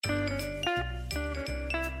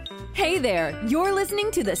Hey there, you're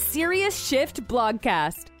listening to the Serious Shift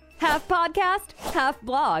Blogcast. Half podcast, half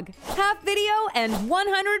blog, half video, and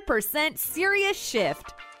 100% serious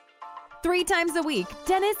shift. 3 times a week,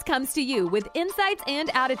 Dennis comes to you with insights and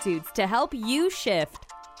attitudes to help you shift.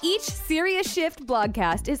 Each Serious Shift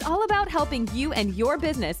Blogcast is all about helping you and your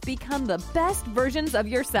business become the best versions of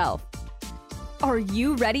yourself. Are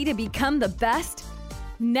you ready to become the best?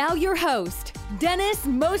 Now your host, Dennis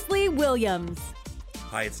Moseley-Williams.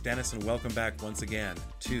 Hi, it's Dennis, and welcome back once again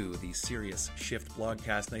to the Serious Shift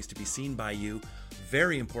Blogcast. Nice to be seen by you.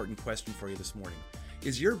 Very important question for you this morning.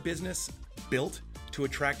 Is your business built to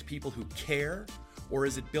attract people who care, or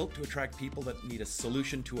is it built to attract people that need a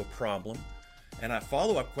solution to a problem? And a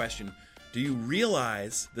follow-up question, do you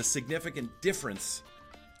realize the significant difference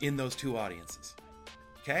in those two audiences?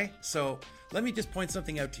 Okay, so let me just point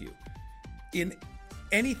something out to you. In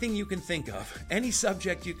anything you can think of, any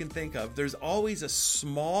subject you can think of, there's always a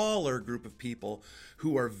smaller group of people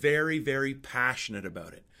who are very, very passionate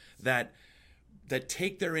about it, that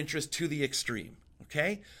take their interest to the extreme,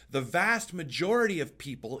 okay? The vast majority of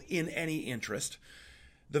people in any interest,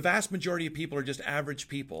 the vast majority of people are just average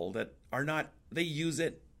people that are not, they use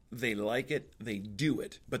it, they like it, they do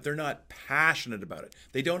it, but they're not passionate about it.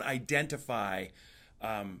 They don't identify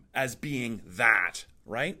as being that,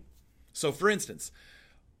 right? So for instance,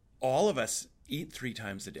 all of us eat 3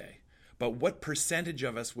 times a day, but what percentage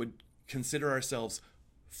of us would consider ourselves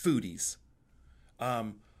foodies?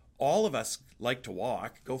 All of us like to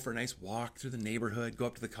walk, go for a nice walk through the neighborhood, go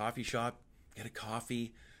up to the coffee shop, get a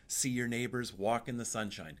coffee, see your neighbors, walk in the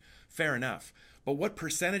sunshine. Fair enough. But what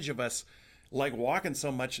percentage of us like walking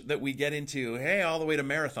so much that we get into, hey, all the way to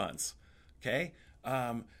marathons, okay?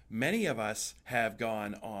 Many of us have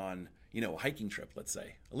gone on a hiking trip, let's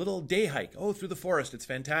say, a little day hike, through the forest, it's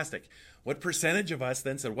fantastic. What percentage of us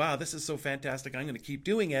then said, wow, this is so fantastic, I'm going to keep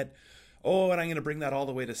doing it, and I'm going to bring that all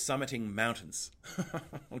the way to summiting mountains,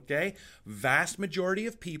 okay? Vast majority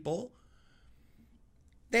of people,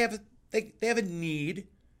 they have a need,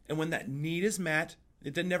 and when that need is met,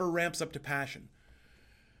 it then never ramps up to passion.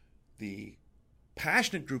 The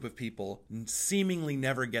passionate group of people seemingly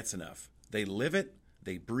never gets enough. They live it,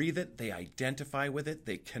 they breathe it, they identify with it,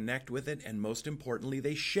 they connect with it, and most importantly,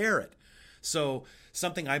 they share it. So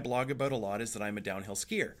something I blog about a lot is that I'm a downhill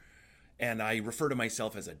skier, and I refer to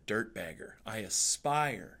myself as a dirtbagger. I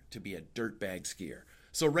aspire to be a dirtbag skier.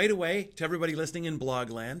 So right away, to everybody listening in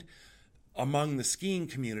Blogland, among the skiing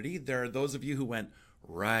community, there are those of you who went,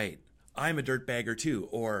 right, I'm a dirtbagger too,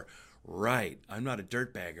 or right, I'm not a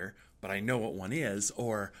dirtbagger, but I know what one is,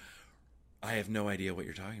 or I have no idea what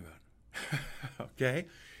you're talking about. Okay?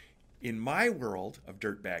 In my world of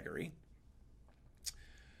dirtbaggery,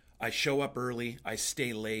 I show up early, I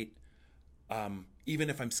stay late. Even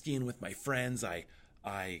if I'm skiing with my friends,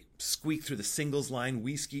 I squeak through the singles line.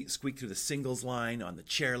 We squeak through the singles line on the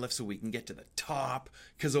chairlift so we can get to the top,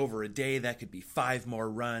 because over a day that could be 5 more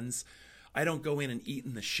runs. I don't go in and eat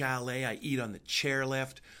in the chalet. I eat on the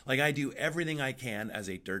chairlift. Like, I do everything I can as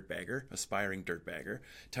a dirtbagger, aspiring dirtbagger,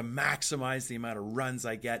 to maximize the amount of runs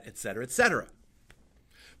I get, etc., etc.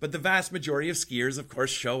 But the vast majority of skiers, of course,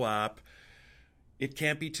 show up. It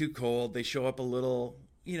can't be too cold. They show up a little,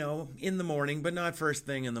 in the morning, but not first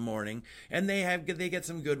thing in the morning. And they get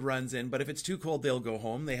some good runs in. But if it's too cold, they'll go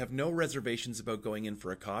home. They have no reservations about going in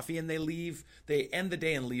for a coffee, and they end the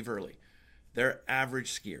day and leave early. They're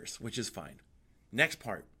average skiers, which is fine. Next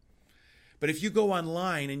part. But if you go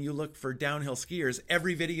online and you look for downhill skiers,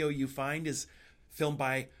 every video you find is filmed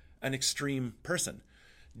by an extreme person.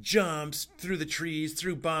 Jumps through the trees,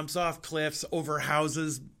 through bumps, off cliffs, over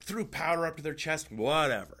houses, through powder up to their chest,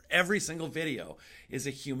 whatever. Every single video is a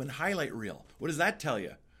human highlight reel. What does that tell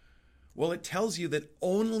you? Well, it tells you that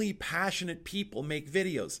only passionate people make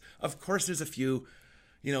videos. Of course, there's a few,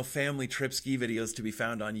 family trip ski videos to be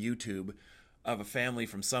found on YouTube of a family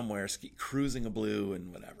from somewhere cruising a blue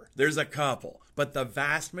and whatever. There's a couple, but the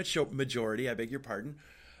vast majority, of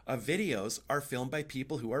videos are filmed by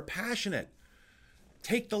people who are passionate.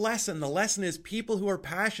 Take the lesson. The lesson is people who are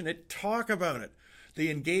passionate talk about it. They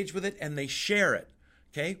engage with it and they share it.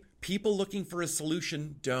 Okay? People looking for a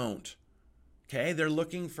solution don't. Okay? They're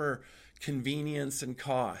looking for convenience and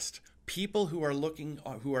cost. People who are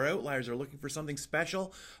outliers, are looking for something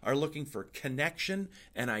special, are looking for connection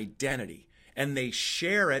and identity. And they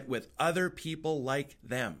share it with other people like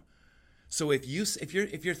them. So if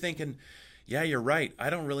you're thinking, yeah, you're right, I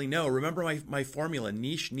don't really know. Remember my formula,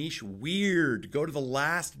 niche, weird. Go to the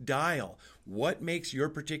last dial. What makes your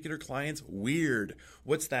particular clients weird?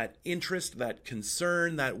 What's that interest, that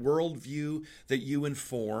concern, that worldview that you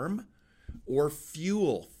inform or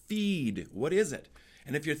fuel, feed? What is it?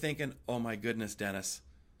 And if you're thinking, oh my goodness, Dennis,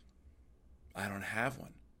 I don't have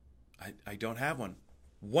one. I don't have one.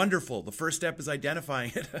 Wonderful. The first step is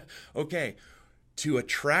identifying it. Okay. To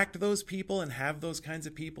attract those people and have those kinds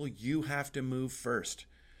of people, you have to move first.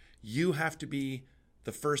 You have to be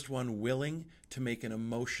the first one willing to make an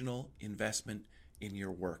emotional investment in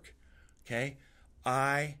your work. Okay?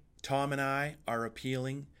 Tom and I are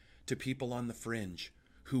appealing to people on the fringe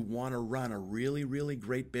who want to run a really, really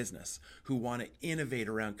great business, who want to innovate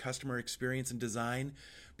around customer experience and design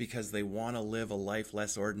because they want to live a life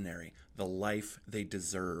less ordinary, the life they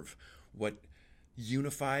deserve. What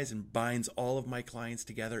unifies and binds all of my clients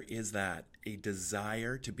together is that a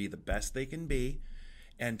desire to be the best they can be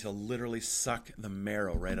and to literally suck the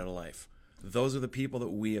marrow right out of life. Those are the people that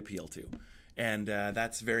we appeal to. And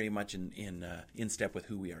that's very much in step with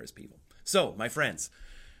who we are as people. So, my friends,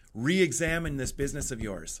 re-examine this business of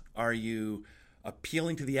yours. Are you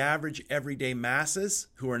appealing to the average everyday masses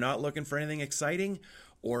who are not looking for anything exciting?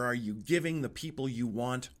 Or are you giving the people you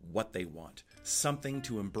want what they want? Something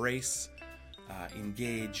to embrace,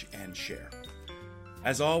 engage, and share.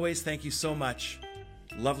 As always, thank you so much.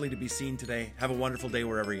 Lovely to be seen today. Have a wonderful day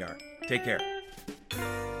wherever you are. Take care.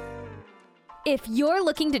 If you're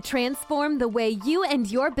looking to transform the way you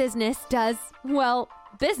and your business does, well,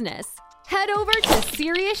 business, head over to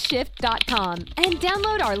SeriousShift.com and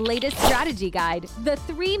download our latest strategy guide, The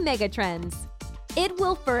 3 Megatrends. It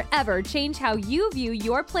will forever change how you view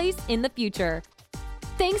your place in the future.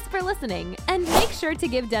 Thanks for listening, and make sure to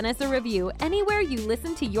give Dennis a review anywhere you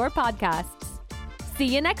listen to your podcasts. See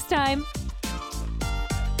you next time.